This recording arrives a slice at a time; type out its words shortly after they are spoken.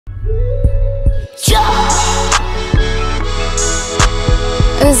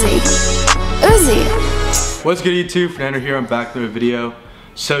What's good YouTube? Fernando here, I'm back with a video.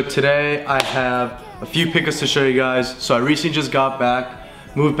 So today I have a few pickups to show you guys. So I recently just got back,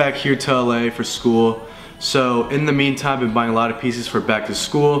 moved back here to LA for school. So in the meantime, I've been buying a lot of pieces for back to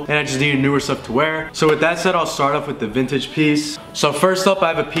school and I just needed newer stuff to wear. So with that said, I'll start off with the vintage piece. So first up,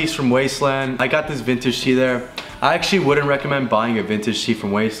 I have a piece from Wasteland. I got this vintage tee there. I actually wouldn't recommend buying a vintage tee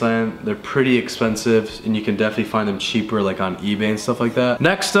from Wasteland. They're pretty expensive and you can definitely find them cheaper like on eBay and stuff like that.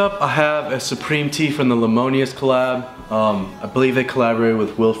 Next up, I have a Supreme tee from the Lemonious collab. I believe they collaborated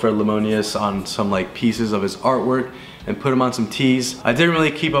with Wilfred Lemonious on some like pieces of his artwork and put them on some tees. I didn't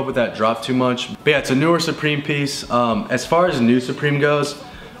really keep up with that drop too much. But yeah, it's a newer Supreme piece. As far as new Supreme goes,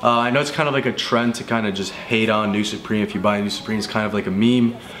 I know it's kind of like a trend to kind of just hate on new Supreme. If you buy a new Supreme, it's kind of like a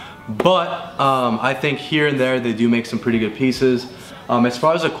meme. But I think here and there they do make some pretty good pieces. As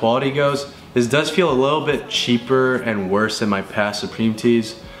far as the quality goes, this does feel a little bit cheaper and worse than my past Supreme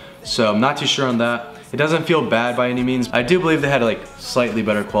tees. So I'm not too sure on that. It doesn't feel bad by any means. I do believe they had like slightly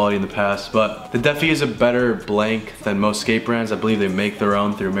better quality in the past, but the definitely is a better blank than most skate brands. I believe they make their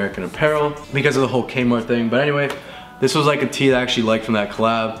own through American Apparel because of the whole Kmart thing. But anyway, this was like a tee that I actually liked from that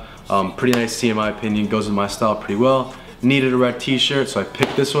collab. Pretty nice tee in my opinion, goes with my style pretty well. Needed a red t-shirt, so I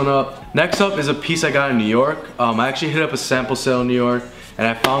picked this one up. Next up is a piece I got in New York. I actually hit up a sample sale in New York and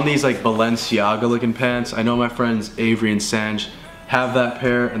I found these like Balenciaga looking pants. I know my friends Avery and Sanj have that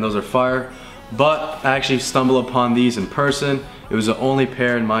pair and those are fire. But I actually stumbled upon these in person. It was the only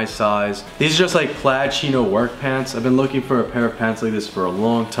pair in my size. These are just like plaid chino work pants. I've been looking for a pair of pants like this for a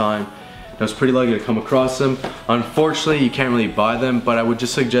long time. I was pretty lucky to come across them. Unfortunately, you can't really buy them, but I would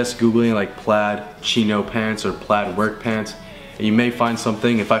just suggest Googling like plaid chino pants or plaid work pants. And you may find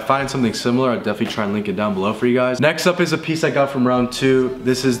something. If I find something similar, I'll definitely try and link it down below for you guys. Next up is a piece I got from round 2.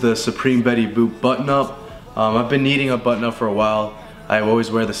 This is the Supreme Betty Boot button-up. I've been needing a button-up for a while. I always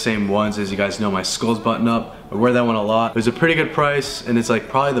wear the same ones, as you guys know, my Skulls button up. I wear that one a lot. It was a pretty good price and it's like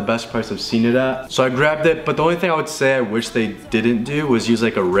probably the best price I've seen it at. So I grabbed it, but the only thing I would say I wish they didn't do was use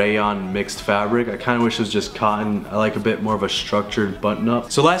like a rayon mixed fabric. I kind of wish it was just cotton. I like a bit more of a structured button up.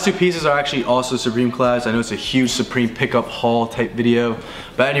 So last 2 pieces are actually also Supreme collabs. I know it's a huge Supreme pickup haul type video.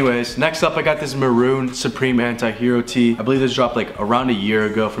 But anyways, next up I got this maroon Supreme anti-hero tee. I believe this dropped like around a year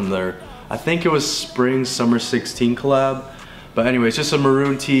ago from their, I think it was spring summer 16 collab. But anyways, just a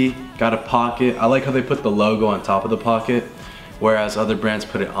maroon tee, got a pocket. I like how they put the logo on top of the pocket, whereas other brands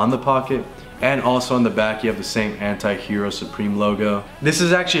put it on the pocket. And also on the back, you have the same anti-hero Supreme logo. This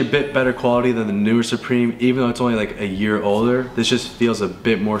is actually a bit better quality than the newer Supreme, even though it's only like a year older. This just feels a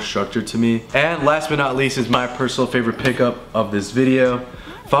bit more structured to me. And last but not least is my personal favorite pickup of this video.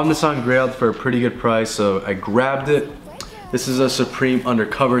 Found this on Grailed for a pretty good price, so I grabbed it. This is a Supreme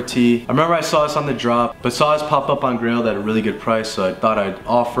undercover tee. I remember I saw this on the drop, but saw this pop up on Grailed at a really good price, so I thought I'd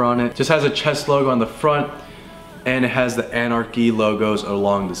offer on it. Just has a chest logo on the front, and it has the Anarchy logos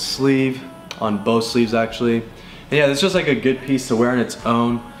along the sleeve, on both sleeves actually. And yeah, it's just like a good piece to wear on its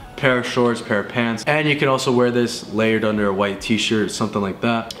own. Pair of shorts, pair of pants, and you can also wear this layered under a white t-shirt, something like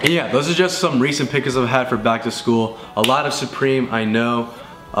that. And yeah, those are just some recent pickups I've had for back to school. A lot of Supreme, I know.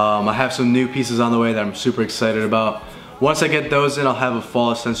 I have some new pieces on the way that I'm super excited about. Once I get those in, I'll have a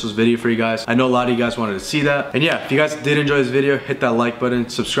fall essentials video for you guys. I know a lot of you guys wanted to see that. And yeah, if you guys did enjoy this video, hit that like button,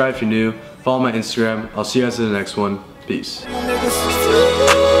 subscribe if you're new, follow my Instagram. I'll see you guys in the next one. Peace.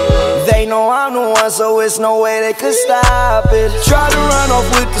 They know I'm the one, so it's no way they could stop it. Try to run off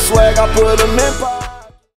with the swag, I put them in.